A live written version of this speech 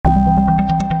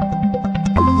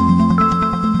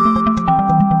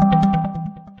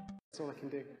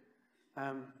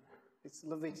It's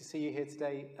lovely to see you here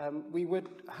today. We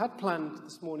had planned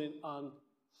this morning on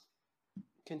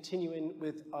continuing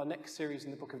with our next series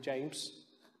in the book of James,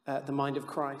 The Mind of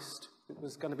Christ. It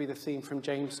was going to be the theme from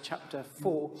James chapter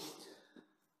 4.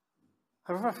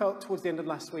 However, I felt towards the end of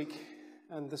last week,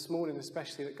 and this morning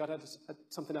especially, that God had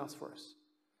something else for us.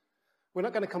 We're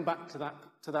not going to come back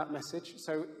to that message,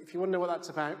 so if you want to know what that's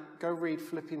about, go read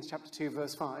Philippians chapter 2,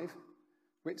 verse 5,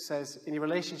 which says, in your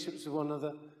relationships with one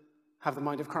another, have the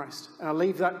mind of Christ. And I'll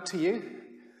leave that to you.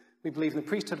 We believe in the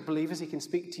priesthood of believers. He can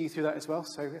speak to you through that as well.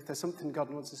 So if there's something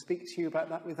God wants to speak to you about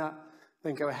that with that,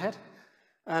 then go ahead.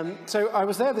 So I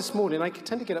was there this morning. I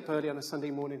tend to get up early on a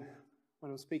Sunday morning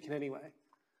when I'm speaking anyway.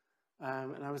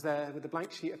 And I was there with a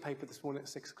blank sheet of paper this morning at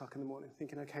 6 o'clock in the morning,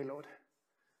 thinking, okay, Lord,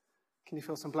 can you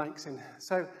fill some blanks in?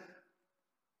 So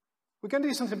we're going to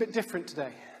do something a bit different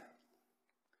today.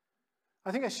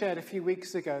 I think I shared a few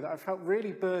weeks ago that I felt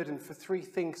really burdened for 3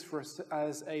 things for us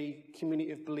as a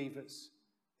community of believers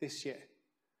this year.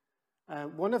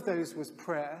 One of those was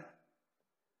prayer.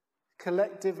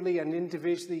 Collectively and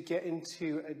individually get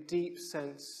into a deep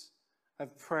sense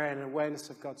of prayer and awareness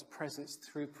of God's presence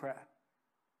through prayer.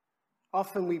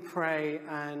 Often we pray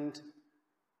and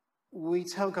we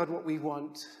tell God what we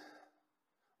want,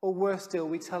 or worse still,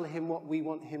 we tell him what we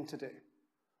want him to do,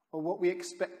 or what we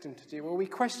expect him to do, or we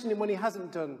question him when he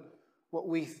hasn't done what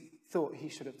we thought he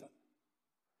should have done.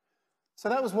 So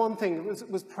that was one thing,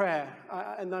 was prayer,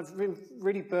 and I've been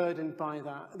really burdened by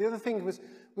that. The other thing was,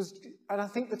 and I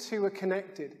think the two are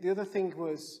connected, the other thing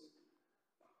was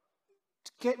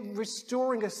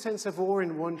restoring a sense of awe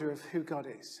and wonder of who God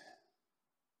is.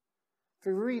 If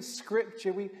we read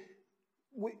Scripture,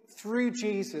 through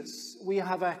Jesus, we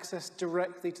have access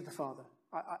directly to the Father.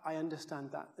 I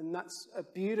understand that. And that's a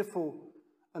beautiful,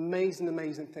 amazing,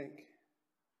 amazing thing.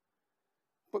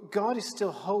 But God is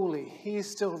still holy. He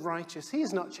is still righteous. He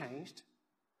has not changed.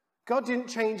 God didn't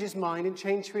change his mind and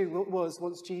change who he was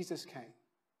once Jesus came.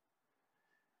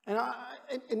 And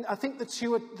I think the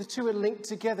two are linked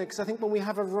together, because I think when we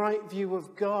have a right view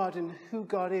of God and who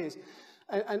God is,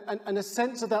 and a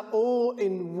sense of that awe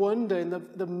and wonder in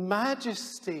the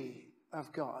majesty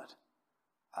of God,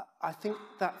 I think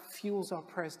that fuels our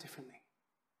prayers differently.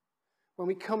 When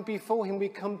we come before him, we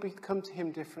come to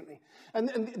him differently.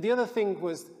 And the other thing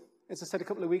was, as I said a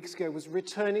couple of weeks ago, was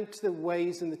returning to the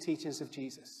ways and the teachings of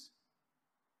Jesus.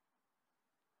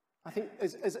 I think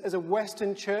as a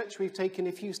Western church, we've taken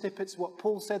a few snippets of what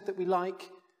Paul said that we like,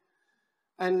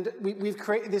 and we've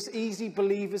created this easy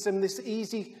believism, this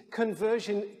easy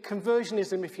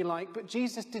conversionism, if you like. But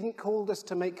Jesus didn't call us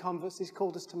to make converts. He's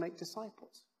called us to make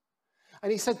disciples.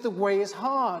 And he said the way is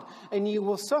hard, and you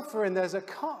will suffer, and there's a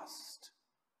cost.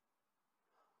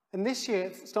 And this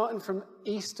year, starting from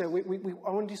Easter, I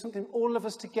want to do something, all of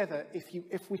us together,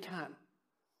 if we can,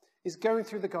 is going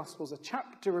through the Gospels, a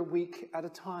chapter a week at a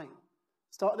time.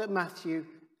 Starting at Matthew,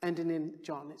 ending in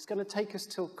John. It's going to take us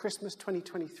till Christmas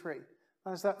 2023.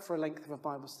 How's that for a length of a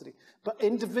Bible study? But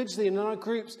individually and in our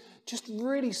groups, just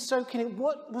really soaking in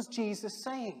what was Jesus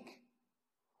saying?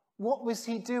 What was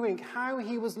he doing? How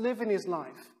he was living his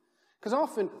life? Because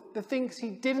often the things he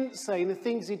didn't say and the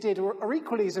things he did are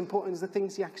equally as important as the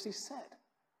things he actually said.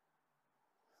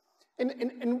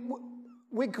 And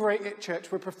we're great at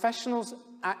church. We're professionals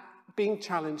at being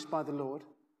challenged by the Lord,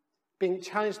 being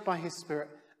challenged by his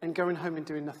Spirit, and going home and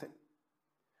doing nothing.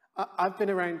 I've been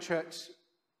around church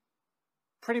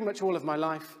pretty much all of my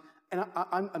life, and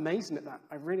I'm amazing at that.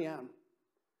 I really am.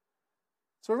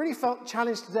 So I really felt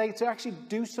challenged today to actually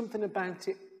do something about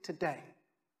it today.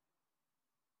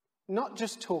 Not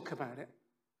just talk about it.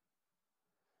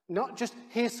 Not just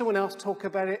hear someone else talk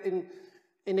about it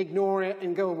and ignore it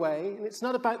and go away. And it's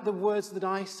not about the words that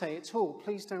I say at all.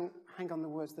 Please don't hang on the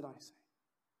words that I say.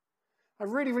 I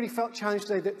really, really felt challenged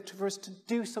today for us to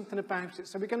do something about it.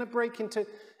 So we're going to break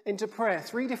into prayer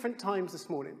 3 different times this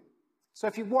morning. So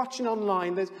if you're watching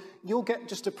online, you'll get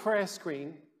just a prayer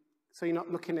screen, so you're not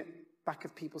looking at back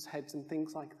of people's heads and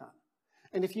things like that.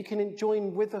 And if you can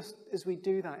join with us as we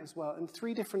do that as well, and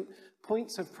 3 different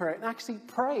points of prayer, and actually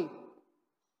pray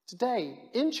today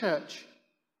in church.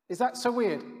 Is that so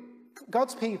weird?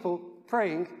 God's people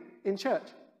praying in church.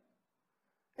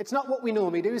 It's not what we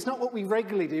normally do, it's not what we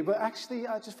regularly do, but actually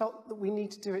I just felt that we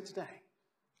need to do it today.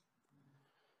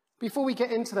 Before we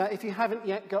get into that, if you haven't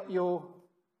yet got your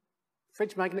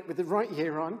fridge magnet with the right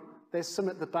year on, there's some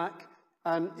at the back.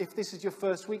 If this is your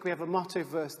first week, we have a motto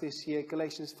verse this year,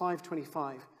 Galatians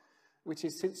 5:25, which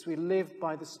is, since we live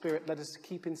by the Spirit, let us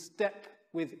keep in step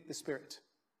with the Spirit.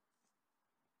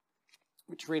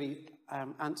 Which really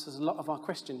answers a lot of our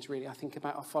questions, really, I think,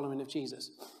 about our following of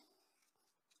Jesus.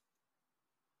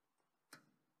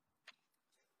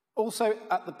 Also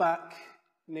at the back,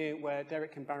 near where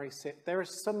Derek and Barry sit, there are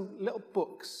some little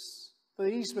books.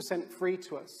 These were sent free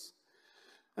to us.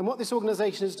 And what this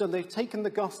organisation has done, they've taken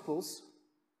the Gospels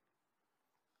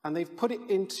and they've put it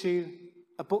into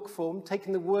a book form,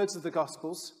 taken the words of the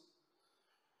Gospels.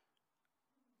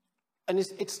 And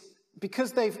it's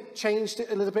because they've changed it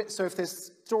a little bit, so if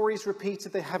there's stories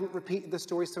repeated, they haven't repeated the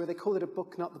story, so they call it a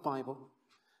book, not the Bible.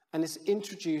 And it's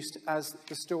introduced as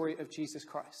the story of Jesus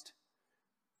Christ.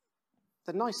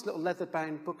 They're nice little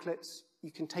leather-bound booklets.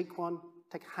 You can take one,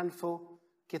 take a handful,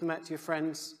 give them out to your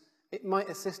friends. It might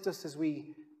assist us as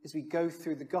we go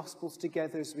through the Gospels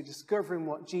together, as we're discovering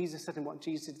what Jesus said and what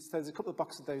Jesus did. So there's a couple of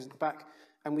boxes of those at the back,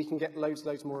 and we can get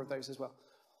loads more of those as well.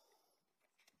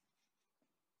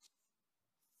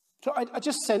 So I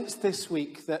just sensed this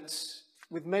week that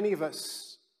with many of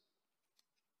us,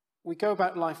 we go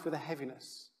about life with a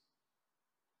heaviness,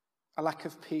 a lack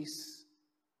of peace,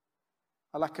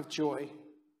 a lack of joy,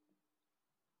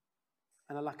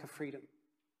 and a lack of freedom.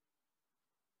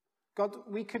 God,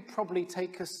 we could probably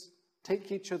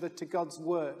take each other to God's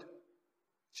word,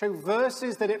 show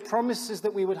verses that it promises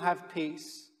that we would have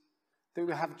peace, that we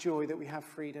would have joy, that we have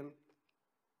freedom.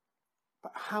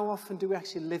 But how often do we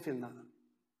actually live in that?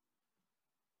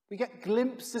 We get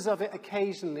glimpses of it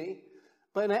occasionally,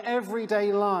 but in our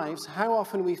everyday lives, how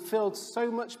often are we filled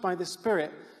so much by the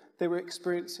Spirit that we're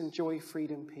experiencing joy,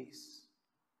 freedom, peace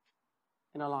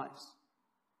in our lives?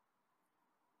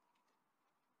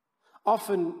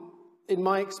 Often, in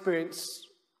my experience,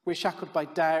 we're shackled by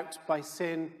doubt, by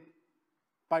sin,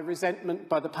 by resentment,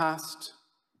 by the past,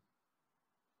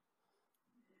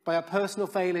 by our personal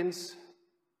failings,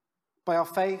 by our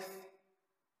faith,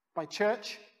 by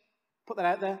church. Put that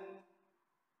out there.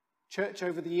 Church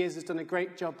over the years has done a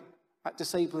great job at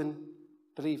disabling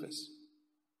believers.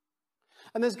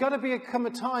 And there's got to come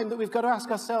a time that we've got to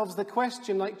ask ourselves the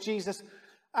question, like Jesus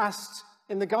asked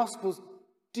in the Gospels,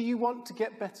 do you want to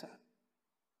get better?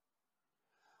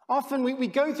 Often we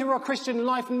go through our Christian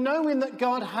life knowing that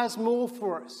God has more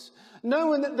for us,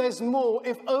 knowing that there's more,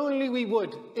 if only we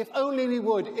would, if only we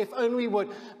would, if only we would.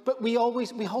 But we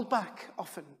hold back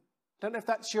often. Don't know if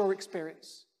that's your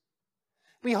experience.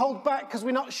 We hold back because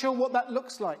we're not sure what that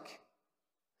looks like.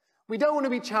 We don't want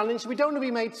to be challenged. We don't want to be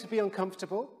made to be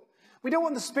uncomfortable. We don't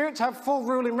want the Spirit to have full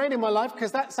rule and reign in my life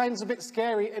because that sounds a bit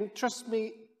scary. And trust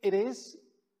me, it is.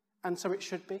 And so it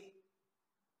should be.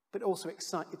 But also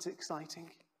it's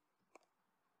exciting.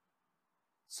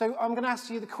 So I'm going to ask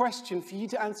you the question for you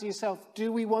to answer yourself.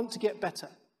 Do we want to get better?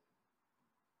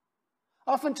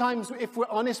 Oftentimes, if we're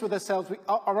honest with ourselves,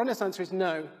 our honest answer is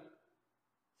no.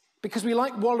 Because we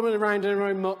like wallowing around in our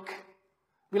own muck.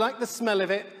 We like the smell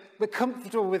of it. We're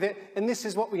comfortable with it. And this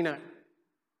is what we know.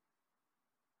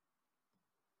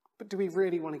 But do we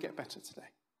really want to get better today?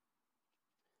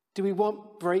 Do we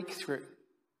want breakthrough?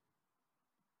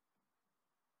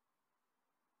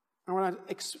 I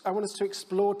want us to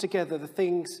explore together the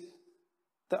things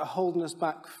that are holding us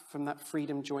back from that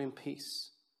freedom, joy, and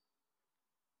peace.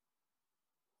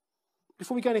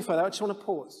 Before we go any further, I just want to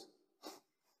pause.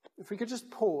 If we could just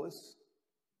pause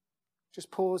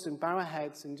and bow our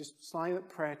heads and just silent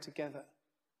prayer together,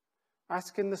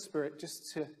 asking the Spirit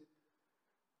just to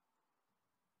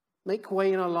make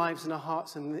way in our lives and our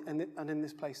hearts and in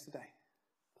this place today.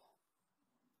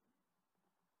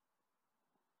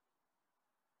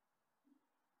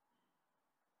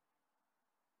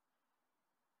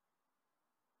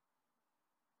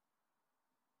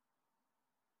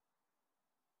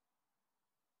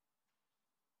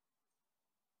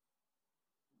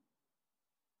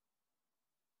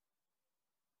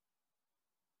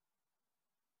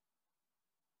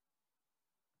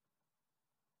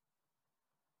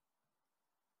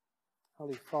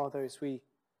 Holy Father, as we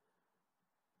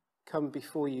come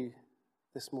before you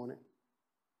this morning,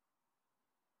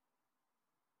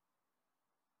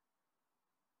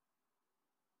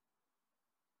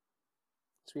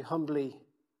 as we humbly,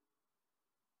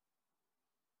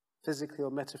 physically or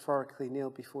metaphorically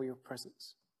kneel before your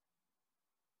presence,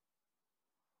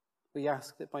 we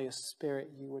ask that by your Spirit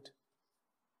you would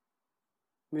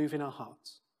move in our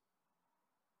hearts,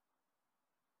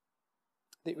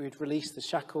 that we would release the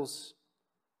shackles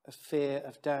of fear,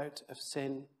 of doubt, of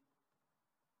sin.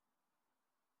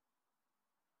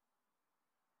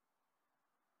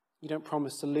 You don't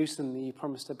promise to loosen them, you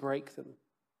promise to break them.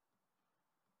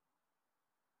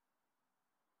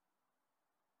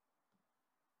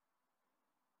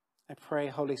 I pray,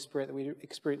 Holy Spirit, that we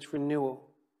experience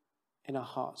renewal in our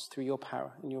hearts through your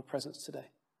power and your presence today.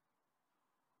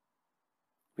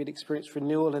 We'd experience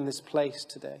renewal in this place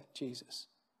today, Jesus.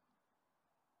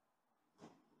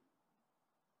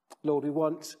 Lord, we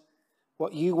want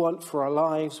what you want for our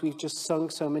lives. We've just sung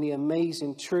so many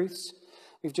amazing truths.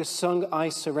 We've just sung, I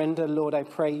surrender. Lord, I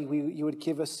pray you would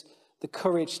give us the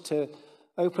courage to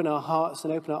open our hearts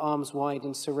and open our arms wide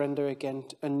and surrender again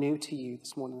anew to you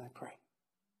this morning, I pray.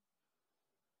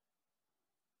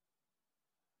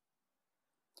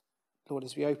 Lord,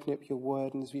 as we open up your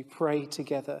word and as we pray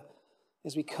together,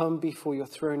 as we come before your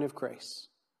throne of grace,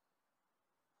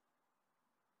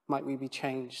 might we be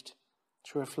changed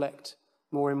to reflect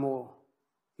more and more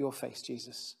your face,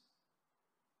 Jesus.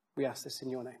 We ask this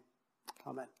in your name.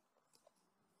 Amen.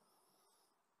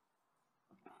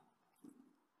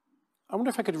 I wonder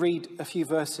if I could read a few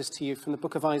verses to you from the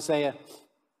book of Isaiah,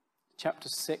 chapter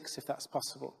 6, if that's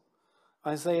possible.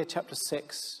 Isaiah chapter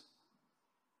 6,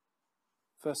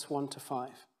 verse 1 to 5.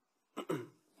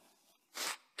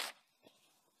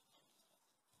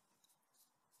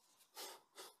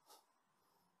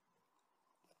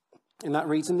 And that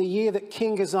reads, in the year that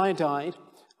King Uzziah died,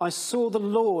 I saw the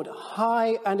Lord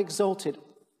high and exalted,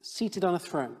 seated on a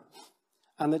throne,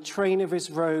 and the train of his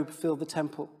robe filled the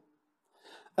temple.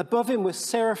 Above him were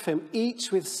seraphim,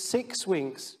 each with 6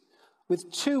 wings.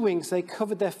 With 2 wings they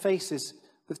covered their faces,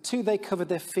 with 2 they covered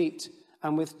their feet,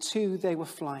 and with 2 they were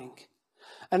flying.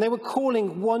 And they were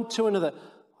calling one to another,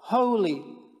 Holy,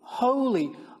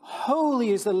 holy,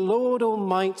 holy is the Lord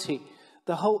Almighty.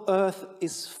 The whole earth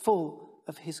is full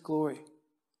of his glory.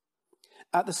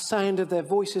 At the sound of their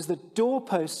voices, the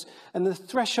doorposts and the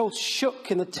threshold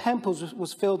shook, and the temple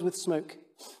was filled with smoke.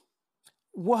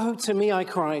 Woe to me, I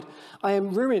cried. I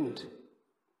am ruined.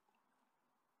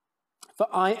 For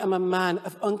I am a man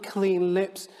of unclean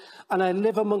lips, and I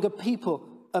live among a people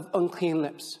of unclean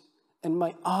lips. And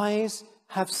my eyes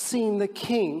have seen the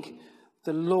King,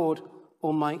 the Lord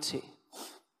Almighty.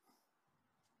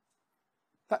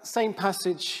 That same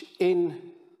passage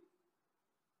in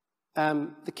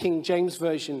the King James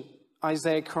Version,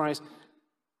 Isaiah cries,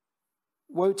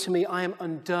 woe to me, I am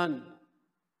undone.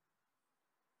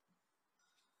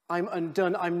 I'm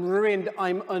undone, I'm ruined,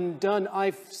 I'm undone.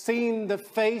 I've seen the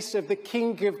face of the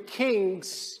King of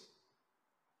Kings.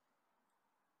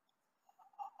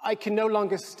 I can no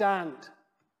longer stand.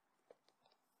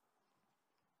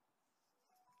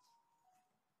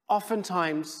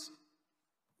 Oftentimes,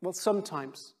 well,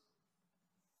 sometimes,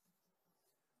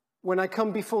 when I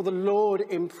come before the Lord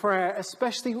in prayer,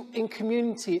 especially in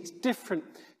community, it's different.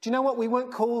 Do you know what? We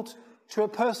weren't called to a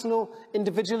personal,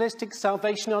 individualistic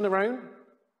salvation on our own.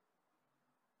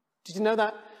 Did you know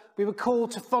that? We were called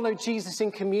to follow Jesus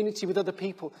in community with other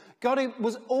people. God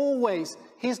was always,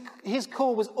 his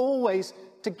call was always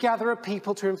to gather a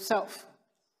people to himself.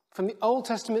 From the Old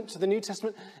Testament to the New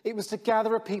Testament, it was to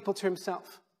gather a people to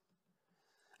himself.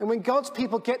 And when God's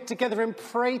people get together and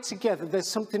pray together,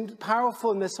 there's something powerful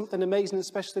and there's something amazing and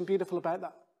special and beautiful about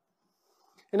that.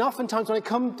 And oftentimes when I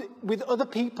come with other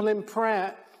people in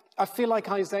prayer, I feel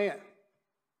like Isaiah.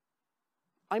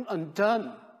 I'm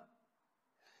undone.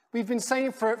 We've been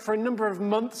saying for a number of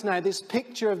months now, this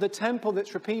picture of the temple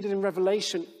that's repeated in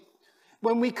Revelation.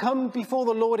 When we come before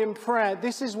the Lord in prayer,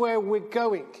 this is where we're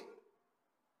going.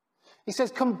 He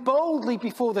says, come boldly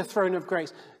before the throne of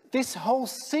grace. This whole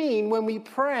scene, when we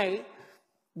pray,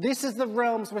 this is the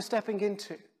realms we're stepping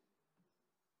into.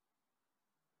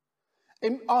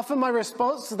 And often my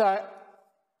response to that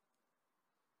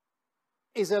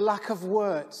is a lack of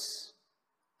words.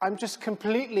 I'm just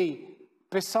completely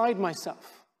beside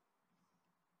myself.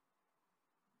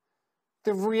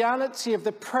 The reality of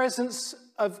the presence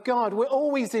of God, we're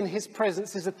always in his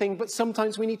presence is a thing, but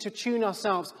sometimes we need to tune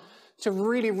ourselves to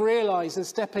really realize and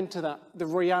step into that, the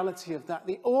reality of that.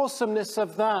 The awesomeness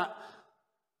of that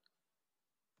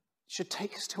should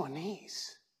take us to our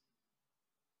knees.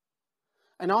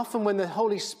 And often when the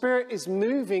Holy Spirit is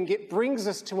moving, it brings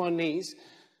us to our knees.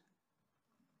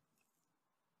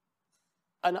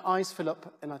 And our eyes fill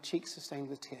up and our cheeks are stained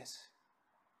with tears.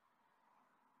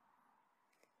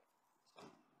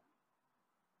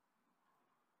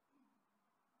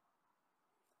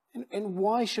 And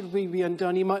why should we be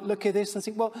undone? You might look at this and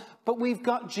think, well, but we've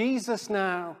got Jesus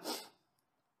now.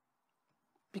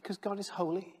 Because God is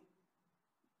holy.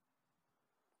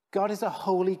 God is a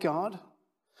holy God.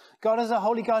 God is a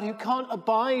holy God who can't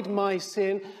abide my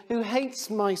sin, who hates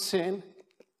my sin.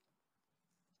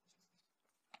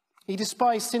 He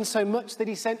despised sin so much that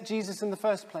he sent Jesus in the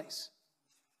first place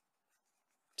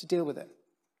to deal with it.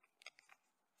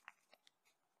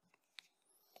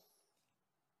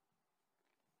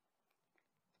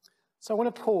 So I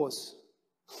want to pause.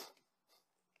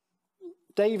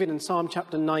 David in Psalm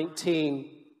chapter 19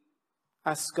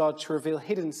 asks God to reveal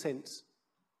hidden sins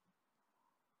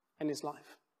in his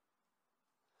life.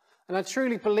 And I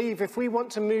truly believe if we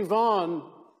want to move on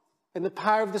in the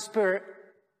power of the Spirit,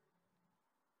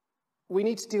 we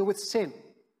need to deal with sin.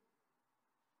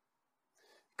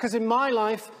 Because in my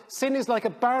life, sin is like a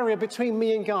barrier between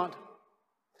me and God.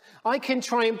 I can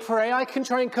try and pray, I can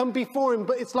try and come before him,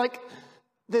 but it's like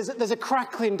there's a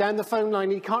crackling down the phone line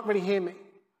and he can't really hear me.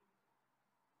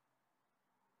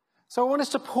 So I want us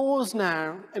to pause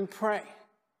now and pray.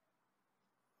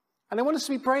 And I want us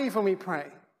to be brave when we pray.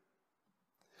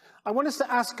 I want us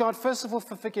to ask God, first of all,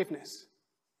 for forgiveness.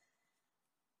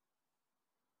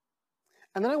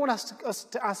 And then I want us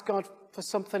to ask God for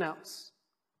something else,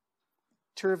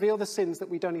 to reveal the sins that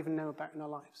we don't even know about in our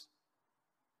lives.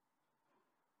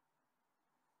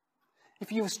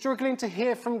 If you were struggling to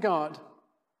hear from God,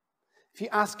 if you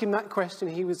ask him that question,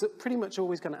 he was pretty much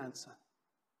always going to answer.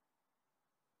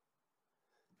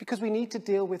 Because we need to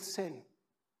deal with sin.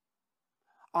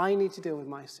 I need to deal with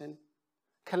my sin.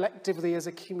 Collectively as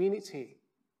a community.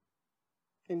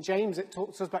 In James, it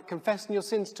talks to us about confessing your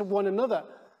sins to one another.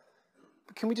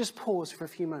 But can we just pause for a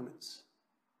few moments?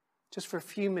 Just for a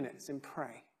few minutes and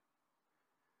pray.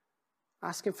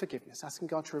 Asking forgiveness, asking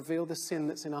God to reveal the sin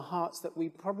that's in our hearts that we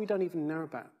probably don't even know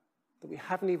about, that we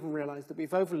haven't even realized, that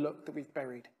we've overlooked, that we've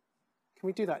buried. Can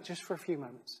we do that just for a few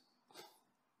moments?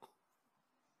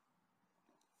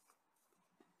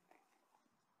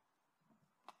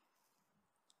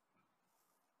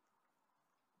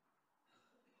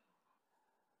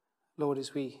 Lord,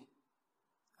 as we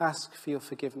ask for your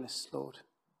forgiveness, Lord,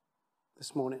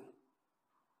 this morning,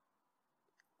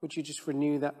 would you just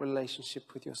renew that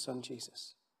relationship with your Son,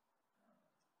 Jesus?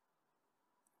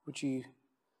 Would you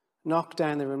knock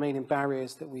down the remaining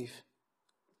barriers that we've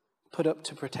put up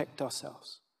to protect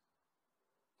ourselves?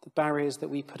 The barriers that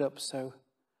we put up so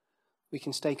we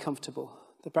can stay comfortable.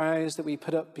 The barriers that we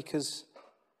put up because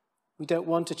we don't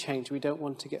want to change, we don't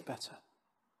want to get better.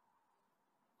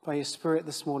 By your Spirit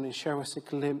this morning, show us a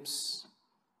glimpse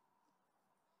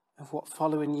of what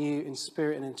following you in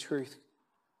spirit and in truth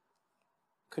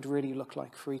could really look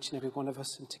like for each and every one of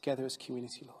us and together as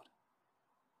community, Lord.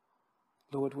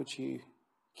 Lord, would you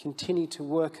continue to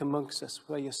work amongst us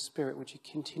by your Spirit? Would you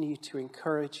continue to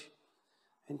encourage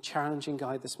and challenge and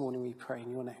guide this morning, we pray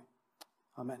in your name.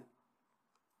 Amen.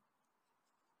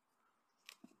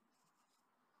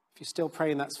 If you're still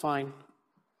praying, that's fine.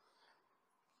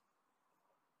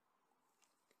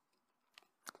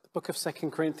 The book of 2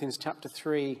 Corinthians chapter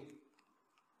 3,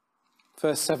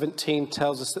 verse 17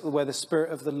 tells us that where the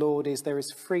Spirit of the Lord is, there is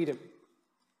freedom.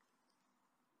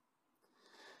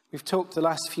 We've talked the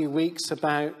last few weeks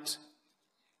about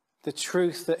the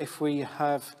truth that if we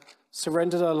have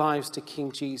surrendered our lives to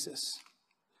King Jesus,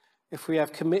 if we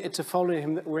have committed to following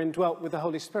him, that we're indwelt with the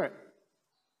Holy Spirit.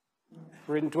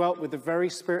 We're indwelt with the very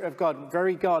Spirit of God.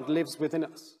 Very God lives within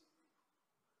us.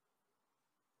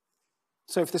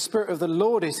 So if the Spirit of the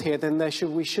Lord is here, then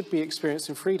we should be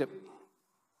experiencing freedom.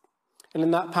 And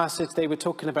in that passage, they were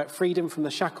talking about freedom from the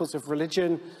shackles of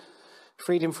religion,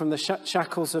 freedom from the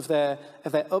shackles of their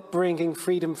upbringing,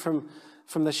 freedom from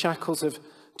the shackles of,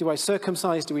 do I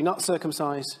circumcise, do we not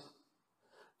circumcise?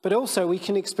 But also we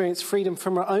can experience freedom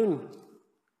from our own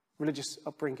religious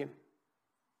upbringing.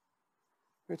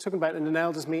 We were talking about in an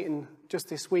elders meeting just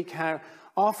this week how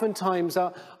oftentimes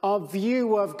our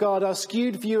view of God, our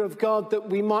skewed view of God that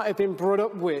we might have been brought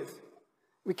up with,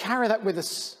 we carry that with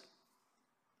us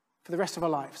for the rest of our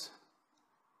lives.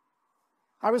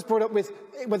 I was brought up with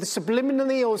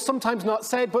subliminally or sometimes not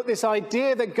said, but this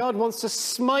idea that God wants to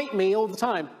smite me all the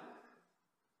time.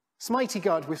 Smitey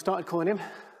God, we've started calling him.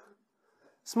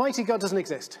 Smitey God doesn't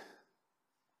exist.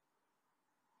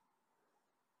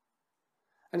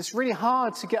 And it's really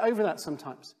hard to get over that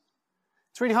sometimes.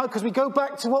 It's really hard because we go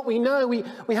back to what we know.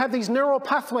 We have these neural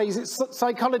pathways. It's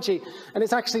psychology. And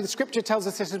it's actually, the scripture tells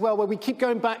us this as well, where we keep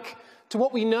going back to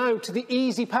what we know, to the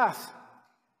easy path.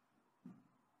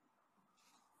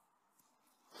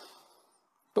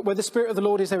 But where the Spirit of the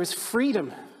Lord is, there is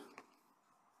freedom.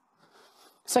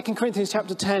 2 Corinthians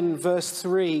chapter 10, verse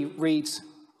 3 reads,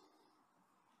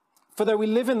 "For though we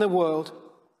live in the world,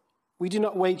 we do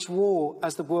not wage war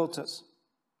as the world does.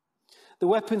 The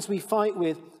weapons we fight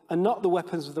with are not the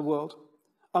weapons of the world.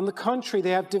 On the contrary,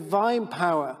 they have divine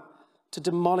power to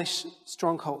demolish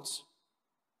strongholds.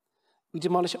 We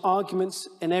demolish arguments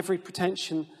and every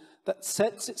pretension that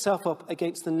sets itself up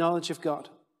against the knowledge of God,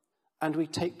 and we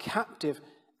take captive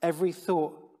every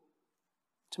thought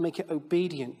to make it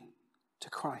obedient to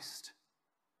Christ."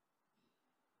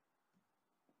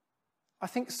 I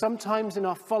think sometimes in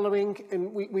our following,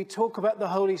 and we talk about the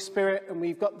Holy Spirit, and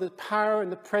we've got the power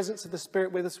and the presence of the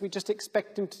Spirit with us, we just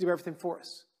expect him to do everything for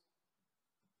us.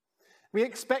 We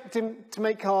expect him to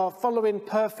make our following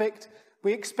perfect.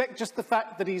 We expect just the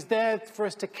fact that he's there for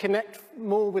us to connect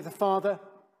more with the Father.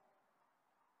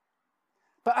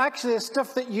 But actually, there's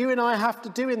stuff that you and I have to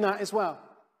do in that as well.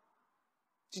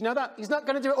 Do you know that? He's not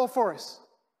going to do it all for us.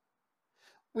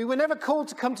 We were never called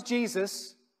to come to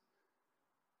Jesus,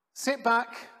 sit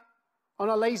back on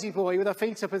our lazy boy with our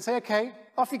feet up and say, okay,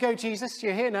 off you go, Jesus,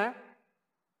 you're here now.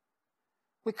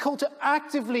 We're called to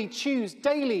actively choose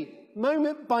daily,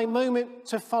 moment by moment,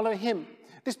 to follow him.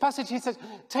 This passage here says,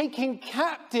 taking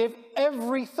captive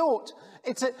every thought.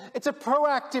 It's a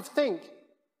proactive thing.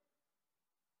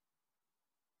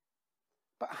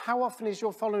 But how often has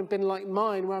your following been like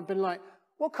mine, where I've been like,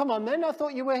 well, come on then, I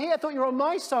thought you were here. I thought you were on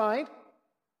my side.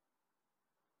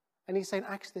 And he's saying,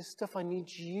 actually, there's stuff I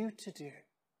need you to do.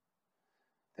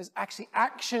 There's actually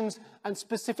actions and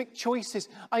specific choices.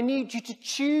 I need you to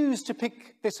choose to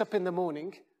pick this up in the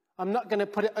morning. I'm not going to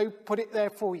put it there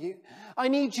for you. I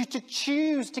need you to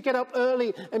choose to get up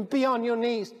early and be on your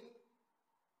knees,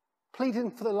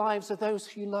 pleading for the lives of those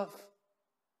who you love.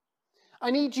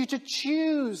 I need you to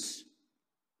choose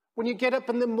when you get up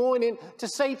in the morning to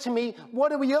say to me,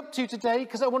 what are we up to today?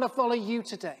 Because I want to follow you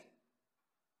today.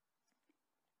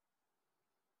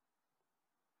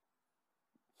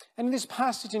 And in this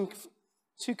passage in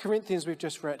 2 Corinthians we've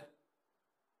just read,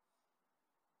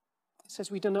 it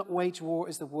says we do not wage war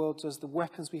as the world does. The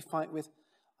weapons we fight with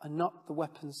are not the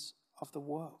weapons of the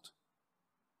world.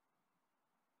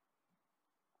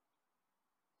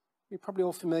 You're probably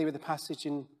all familiar with the passage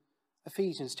in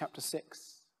Ephesians chapter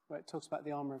 6, where it talks about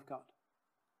the armor of God.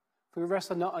 For we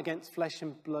wrestle not against flesh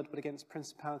and blood, but against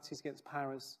principalities, against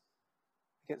powers,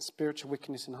 against spiritual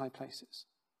wickedness in high places.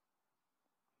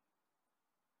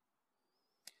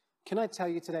 Can I tell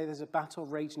you today there's a battle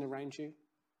raging around you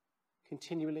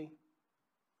continually?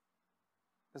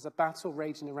 There's a battle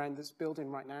raging around this building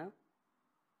right now.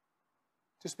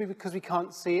 Just because we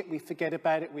can't see it, we forget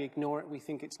about it, we ignore it, we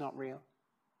think it's not real.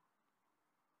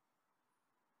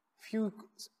 If you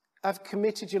have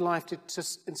committed your life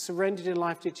and surrendered your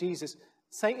life to Jesus,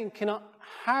 Satan cannot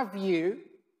have you,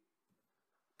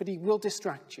 but he will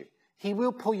distract you. He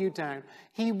will pull you down.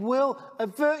 He will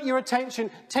avert your attention,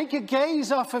 take your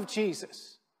gaze off of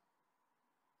Jesus.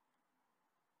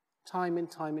 Time and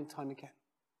time and time again.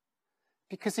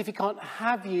 Because if he can't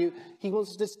have you, he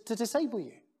wants to disable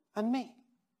you and me.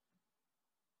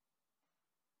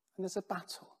 And there's a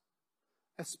battle.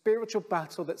 A spiritual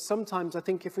battle that sometimes I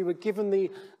think if we were given the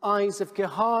eyes of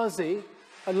Gehazi,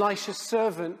 Elisha's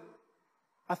servant,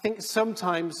 I think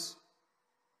sometimes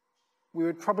we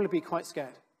would probably be quite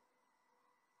scared.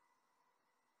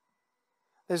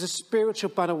 There's a spiritual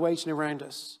battle waging around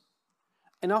us.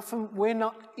 And often we're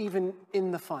not even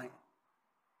in the fight.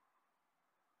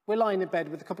 We're lying in bed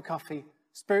with a cup of coffee,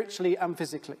 spiritually and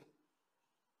physically.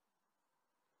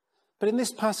 But in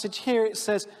this passage here it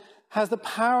says, has the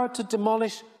power to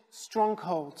demolish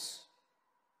strongholds.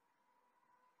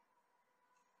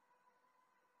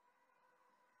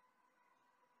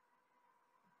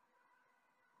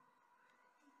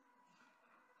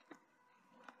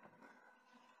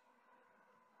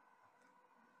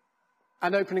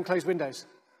 And open and close windows.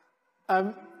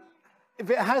 If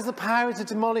it has the power to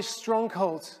demolish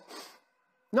strongholds,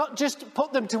 not just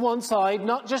put them to one side,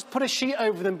 not just put a sheet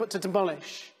over them, but to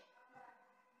demolish.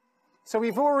 So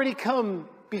we've already come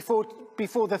before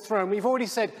the throne. We've already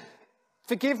said,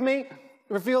 forgive me,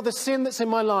 reveal the sin that's in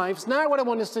my lives. Now what I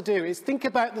want us to do is think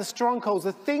about the strongholds,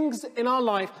 the things in our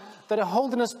life that are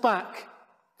holding us back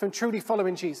from truly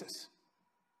following Jesus.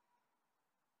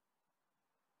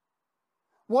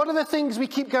 What are the things we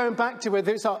keep going back to,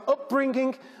 whether it's our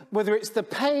upbringing, whether it's the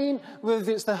pain,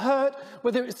 whether it's the hurt,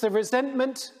 whether it's the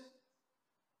resentment?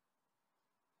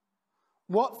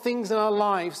 What things in our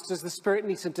lives does the Spirit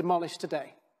need to demolish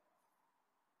today?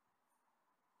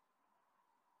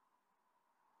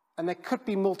 And there could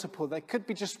be multiple, there could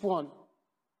be just one.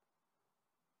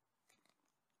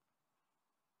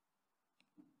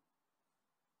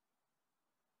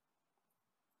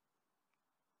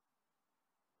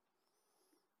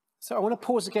 So I want to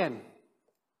pause again.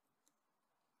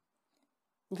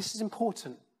 This is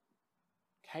important,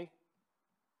 okay?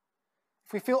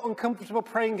 If we feel uncomfortable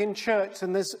praying in church,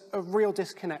 then there's a real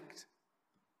disconnect.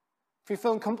 If we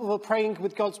feel uncomfortable praying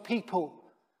with God's people,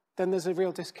 then there's a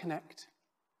real disconnect.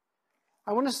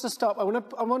 I want us to stop. I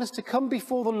want us to come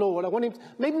before the Lord. I want him,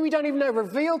 maybe we don't even know,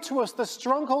 reveal to us the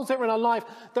strongholds that are in our life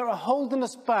that are holding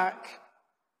us back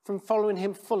from following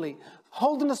him fully,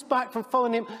 holding us back from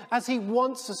following him as he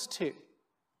wants us to,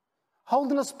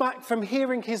 holding us back from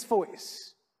hearing his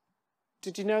voice.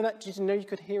 Did you know that? Did you know you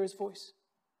could hear his voice?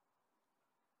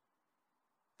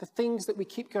 the things that we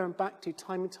keep going back to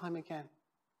time and time again.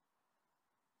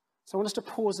 So I want us to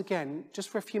pause again just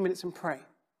for a few minutes and pray.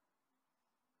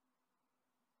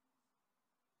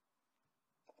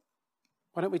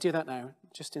 Why don't we do that now,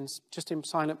 just in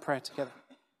silent prayer together?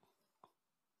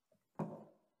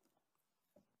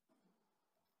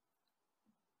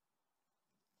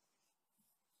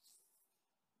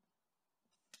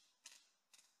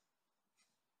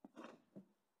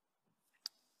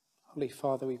 Holy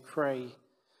Father, we pray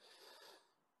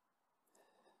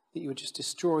that you would just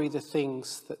destroy the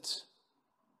things that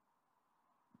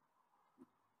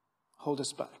hold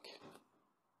us back.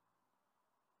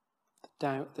 The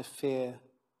doubt, the fear,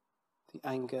 the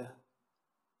anger,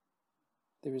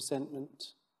 the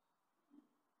resentment,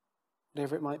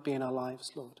 whatever it might be in our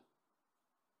lives, Lord.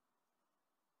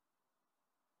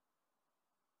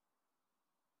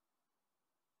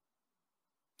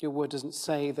 Your word doesn't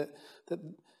say that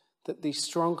these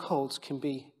strongholds can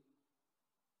be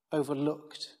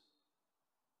overlooked.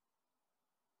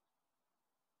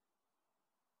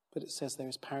 But it says there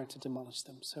is power to demolish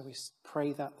them. So we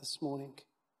pray that this morning.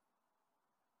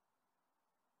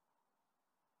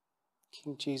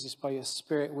 King Jesus, by your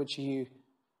Spirit, would you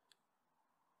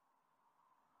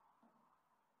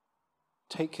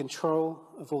take control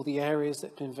of all the areas that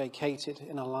have been vacated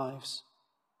in our lives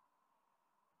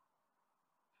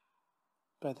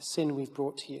by the sin we've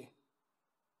brought to you.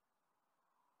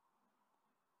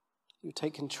 You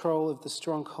take control of the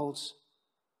strongholds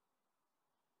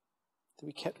that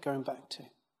we kept going back to.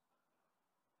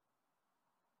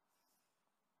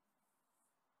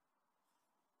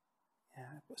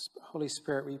 Holy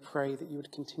Spirit, we pray that you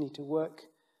would continue to work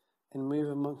and move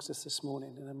amongst us this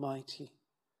morning in a mighty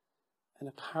and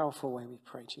a powerful way, we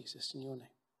pray, Jesus, in your name.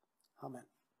 Amen.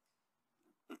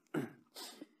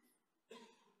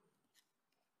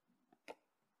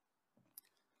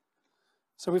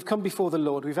 So we've come before the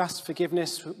Lord. We've asked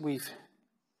forgiveness. We've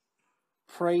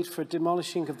prayed for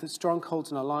demolishing of the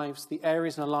strongholds in our lives, the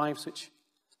areas in our lives which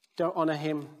don't honour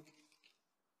him,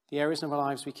 the areas of our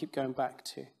lives we keep going back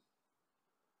to.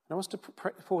 I want us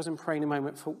to pause and pray in a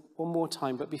moment for one more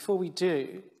time. But before we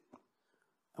do,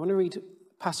 I want to read a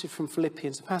passage from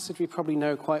Philippians, a passage we probably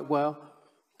know quite well.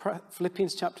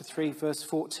 Philippians chapter 3, verse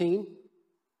 14.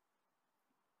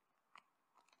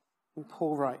 And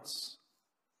Paul writes,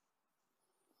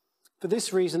 "For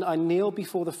this reason I kneel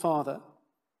before the Father,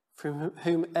 from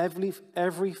whom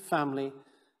every family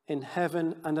in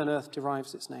heaven and on earth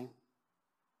derives its name.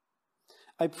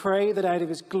 I pray that out of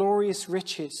his glorious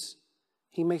riches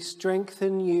he may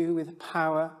strengthen you with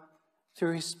power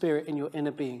through his Spirit in your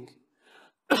inner being.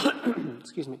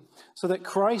 Excuse me. So that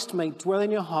Christ may dwell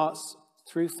in your hearts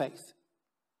through faith.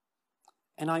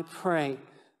 And I pray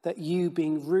that you,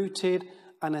 being rooted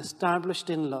and established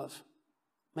in love,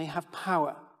 may have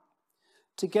power,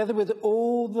 together with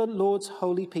all the Lord's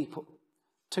holy people,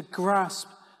 to grasp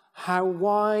how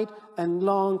wide and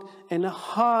long and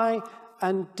high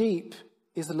and deep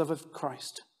is the love of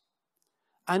Christ.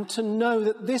 And to know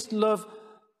this love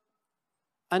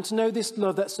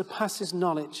that surpasses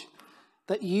knowledge,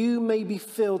 that you may be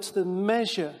filled to the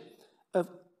measure of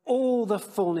all the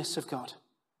fullness of God."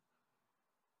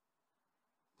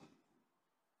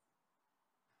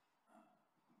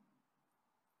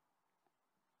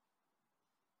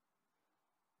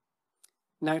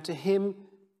 Now to him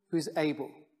who is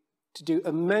able to do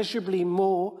immeasurably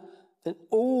more than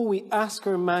all we ask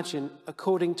or imagine,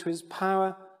 according to his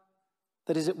power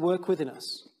that is at work within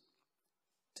us,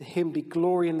 to him be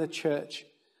glory in the church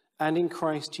and in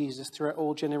Christ Jesus throughout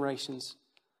all generations,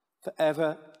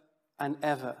 forever and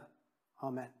ever.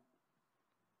 Amen.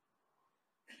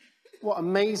 What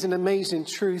amazing, amazing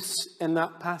truths in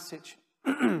that passage.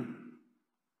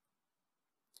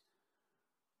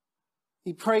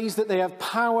 He prays that they have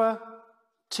power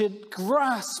to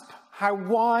grasp how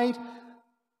wide,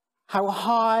 how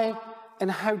high,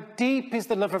 and how deep is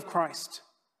the love of Christ.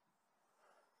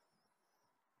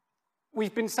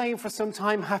 We've been saying for some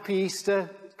time, Happy Easter,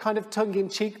 kind of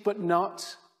tongue-in-cheek, but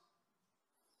not.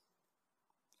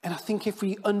 And I think if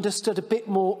we understood a bit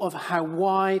more of how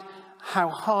wide, how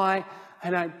high,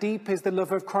 and how deep is the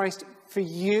love of Christ for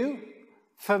you,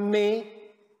 for me,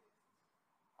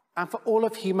 and for all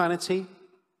of humanity,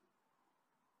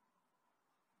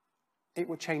 it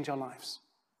will change our lives.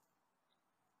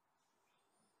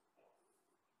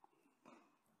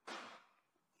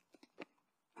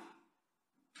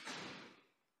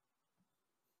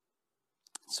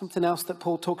 Something else that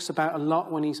Paul talks about a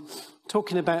lot when he's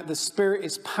talking about the Spirit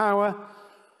is power.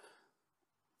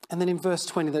 And then in verse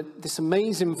 20, this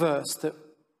amazing verse that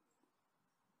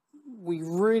we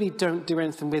really don't do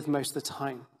anything with most of the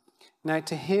time. Now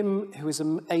to him who is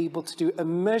able to do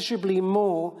immeasurably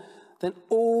more than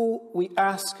all we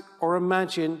ask or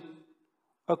imagine,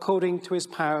 according to his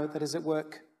power that is at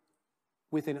work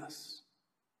within us.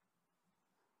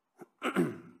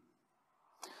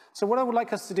 So what I would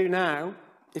like us to do now,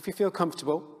 if you feel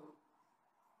comfortable,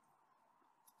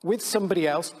 with somebody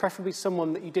else, preferably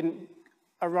someone that you didn't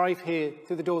arrive here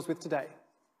through the doors with today,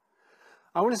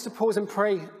 I want us to pause and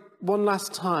pray one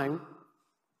last time.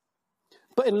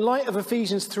 But in light of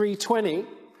Ephesians 3:20,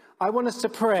 I want us to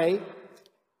pray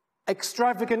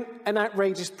extravagant and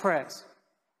outrageous prayers.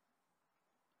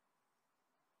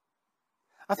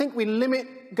 I think we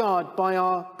limit God by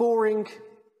our boring,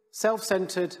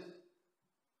 self-centered,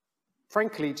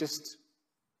 frankly, just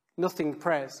nothing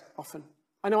prayers often.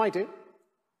 I know I do.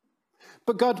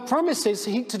 But God promises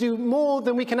to do more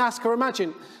than we can ask or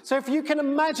imagine. So if you can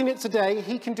imagine it today,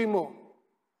 he can do more.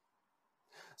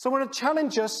 So I want to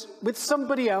challenge us with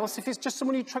somebody else. If it's just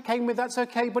someone you came with, that's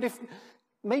okay. But if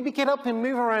maybe get up and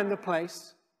move around the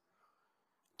place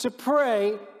to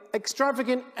pray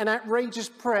extravagant and outrageous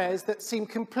prayers that seem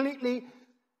completely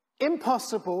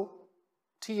impossible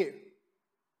to you.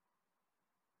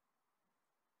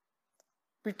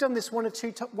 We've done this once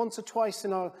or twice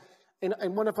in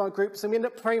one of our groups, and we end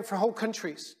up praying for whole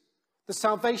countries, the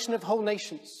salvation of whole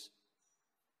nations,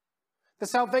 the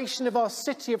salvation of our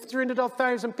city of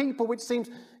 300,000 people, which seems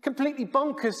completely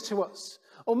bonkers to us.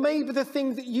 Or maybe the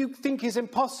thing that you think is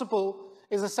impossible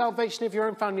is the salvation of your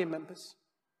own family members.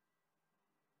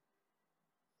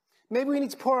 Maybe we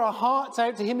need to pour our hearts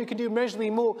out to him who can do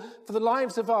immeasurably more for the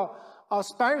lives of our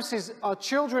spouses, our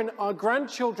children, our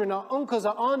grandchildren, our uncles,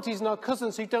 our aunties, and our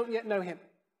cousins who don't yet know him.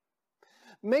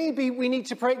 Maybe we need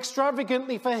to pray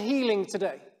extravagantly for healing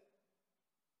today.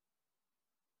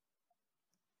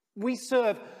 We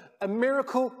serve a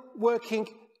miracle-working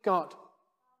God.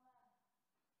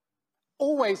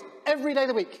 Always, every day of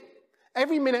the week,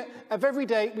 every minute of every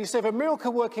day, we serve a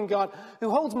miracle-working God who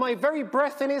holds my very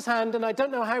breath in his hand, and I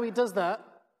don't know how he does that.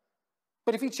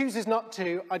 But if he chooses not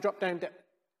to, I drop down dead.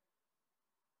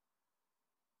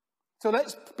 So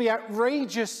let's be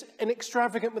outrageous and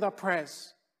extravagant with our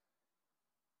prayers.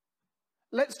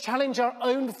 Let's challenge our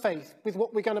own faith with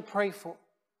what we're going to pray for.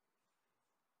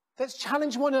 Let's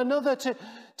challenge one another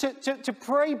to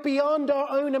pray beyond our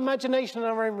own imagination and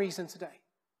our own reason today.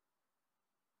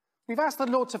 We've asked the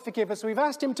Lord to forgive us. We've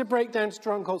asked him to break down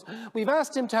strongholds. We've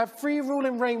asked him to have free rule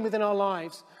and reign within our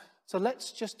lives. So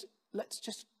let's just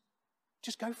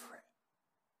go for it.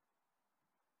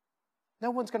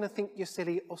 No one's going to think you're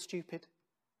silly or stupid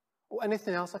or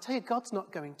anything else. I tell you, God's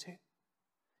not going to.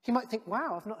 He might think,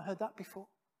 wow, I've not heard that before.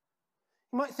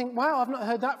 He might think, wow, I've not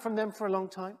heard that from them for a long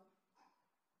time.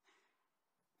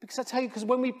 Because I tell you, because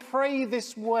when we pray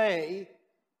this way,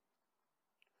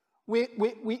 we're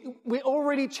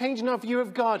already changing our view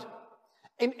of God.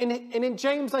 And in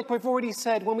James, like we've already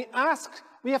said, when we ask,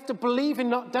 we have to believe and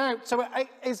not doubt. So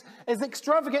as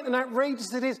extravagant and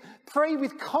outrageous as it is, pray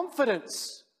with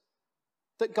confidence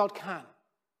that God can.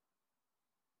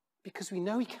 Because we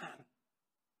know he can.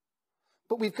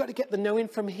 But we've got to get the knowing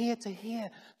from here,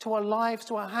 to our lives,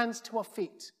 to our hands, to our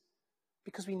feet.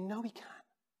 Because we know he can.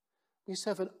 We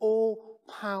serve an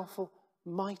all-powerful,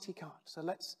 mighty God. So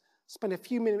let's spend a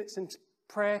few minutes in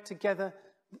prayer together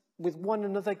with one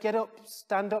another. Get up,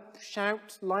 stand up,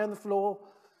 shout, lie on the floor,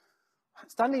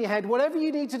 stand on your head, whatever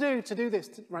you need to do this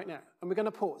right now. And we're going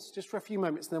to pause just for a few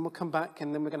moments, and then we'll come back,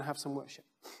 and then we're going to have some worship.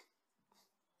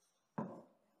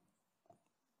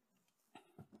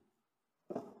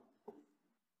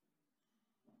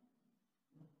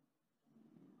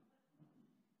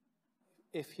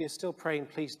 If you're still praying,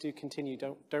 please do continue.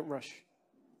 Don't rush.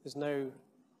 There's no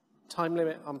time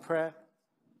limit on prayer.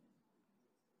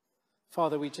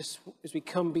 Father, as we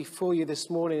come before you this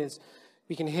morning, as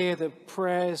we can hear the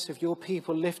prayers of your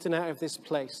people lifting out of this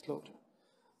place, Lord.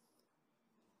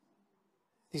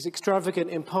 These extravagant,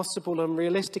 impossible,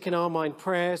 unrealistic in our mind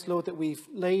prayers, Lord, that we've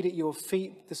laid at your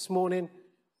feet this morning.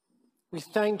 We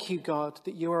thank you, God,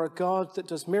 that you are a God that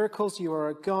does miracles. You are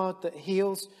a God that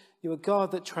heals. You're a God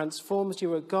that transforms.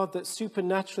 You're a God that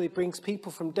supernaturally brings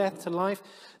people from death to life.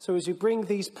 So as you bring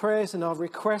these prayers and our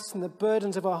requests and the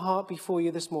burdens of our heart before you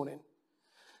this morning,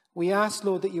 we ask,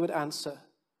 Lord, that you would answer.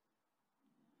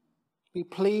 We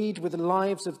plead with the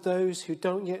lives of those who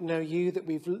don't yet know you that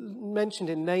we've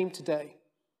mentioned in name today.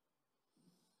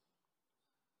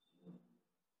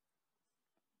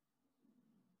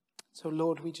 So,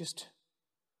 Lord, we just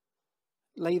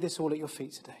lay this all at your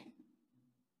feet today.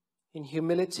 In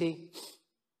humility,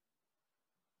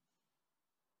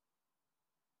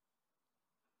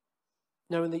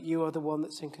 knowing that you are the one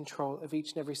that's in control of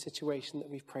each and every situation that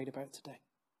we've prayed about today.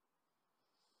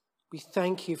 We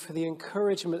thank you for the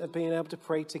encouragement of being able to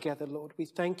pray together, Lord. We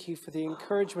thank you for the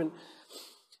encouragement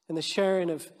and the sharing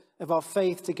of our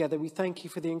faith together. We thank you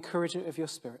for the encouragement of your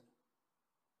Spirit.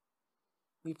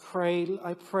 I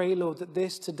pray, Lord, that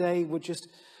this today would just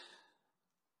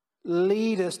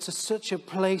lead us to such a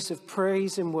place of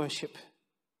praise and worship.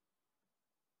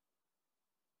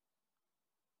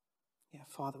 Yeah,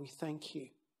 Father, we thank you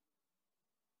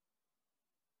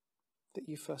that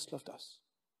you first loved us.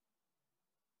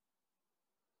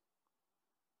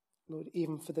 Lord,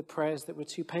 even for the prayers that were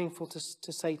too painful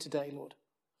to say today, Lord,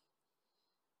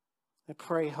 I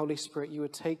pray, Holy Spirit, you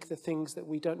would take the things that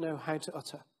we don't know how to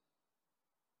utter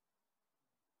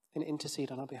and intercede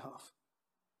on our behalf.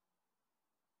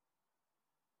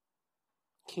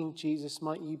 King Jesus,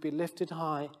 might you be lifted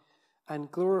high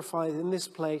and glorified in this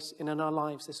place and in our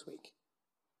lives this week.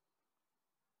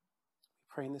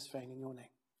 We pray in this vein in your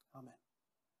name. Amen.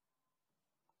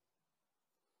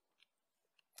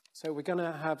 So we're going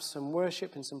to have some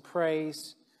worship and some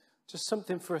praise. Just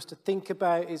something for us to think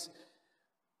about is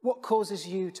what causes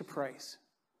you to praise?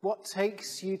 What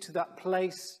takes you to that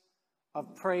place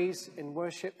of praise and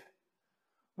worship?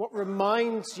 What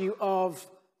reminds you of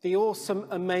the awesome,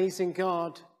 amazing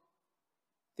God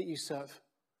that you serve?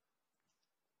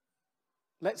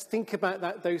 Let's think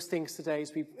about those things today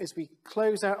as we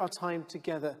close out our time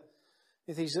together.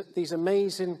 These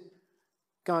amazing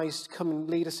guys come and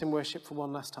lead us in worship for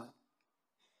one last time.